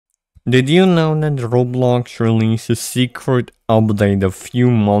Did you know that Roblox released a secret update a few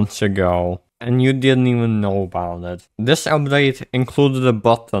months ago and you didn't even know about it? This update included a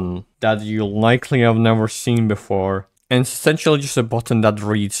button that you likely have never seen before, and it's essentially just a button that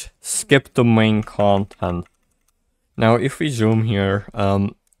reads skip the main content. Now if we zoom here,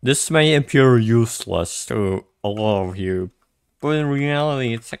 this may appear useless to a lot of you, but in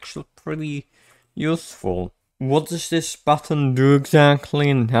reality it's actually pretty useful. What does this button do exactly,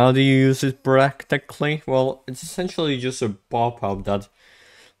 and how do you use it practically? Well, it's essentially just a pop-up that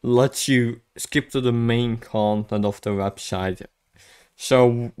lets you skip to the main content of the website.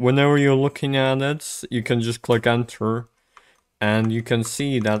 So whenever you're looking at it, you can just click enter, and you can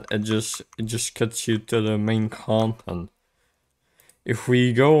see that it just gets you to the main content. If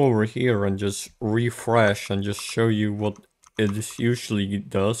we go over here and just refresh and just show you what it usually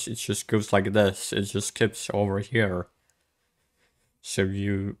does, it just goes like this. It just skips over here, so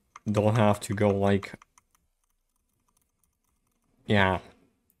you don't have to go like, yeah,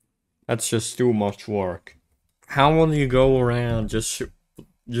 that's just too much work. How will you go around just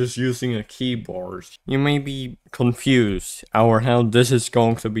using a keyboard? You may be confused or how this is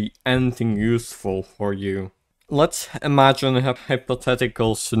going to be anything useful for you. Let's imagine a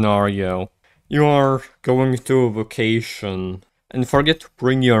hypothetical scenario. You are going to a vacation and forget to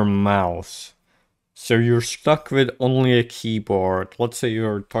bring your mouse. So you're stuck with only a keyboard. Let's say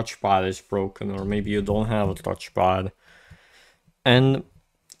your touchpad is broken, or maybe you don't have a touchpad. And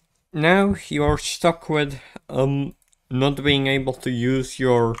now you're stuck with not being able to use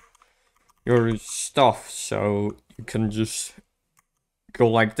your stuff. So you can just go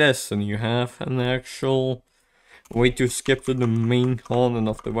like this and you have an actual way to skip to the main content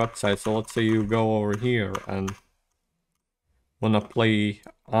of the website. So let's say you go over here and wanna play,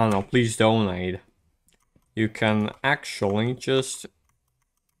 I don't know, please donate. You can actually just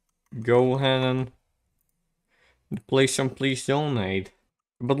go ahead and play some please donate.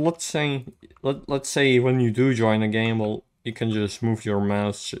 But let's say when you do join a game, well, you can just move your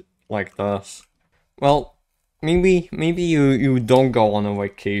mouse like this. Well, maybe you don't go on a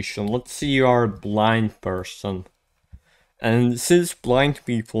vacation. Let's say you are a blind person. And since blind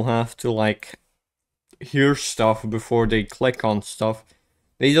people have to like hear stuff before they click on stuff,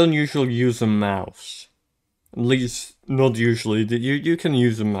 they don't usually use a mouse. At least not usually. You can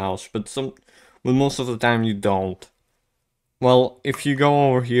use a mouse, but most of the time you don't. Well, if you go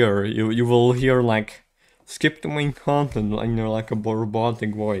over here, you will hear like skip the main content and you're like a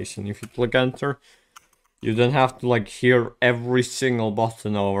robotic voice, and if you click enter, you then have to like hear every single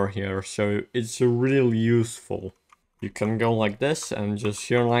button over here. So it's really useful. You can go like this and just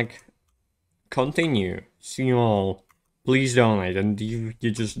hear like continue, see all, please donate, and you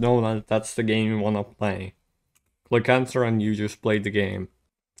just know that that's the game you wanna play. Click enter and you just play the game.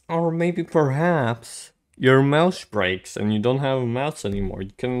 Or maybe perhaps your mouse breaks and you don't have a mouse anymore.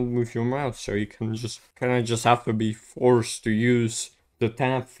 You can't move your mouse, so you can just just have to be forced to use the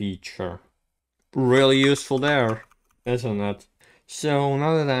tab feature. Really useful there, isn't it? So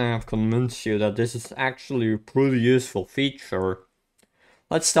now that I have convinced you that this is actually a pretty useful feature,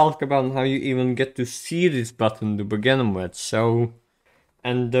 let's talk about how you even get to see this button to begin with.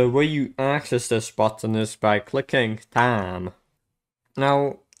 And the way you access this button is by clicking tab.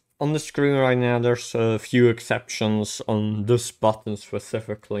 Now, on the screen right now, there's a few exceptions on this button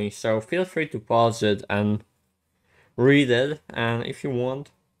specifically, so feel free to pause it and read it, and if you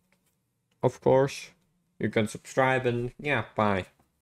want, of course, you can subscribe, and yeah, bye.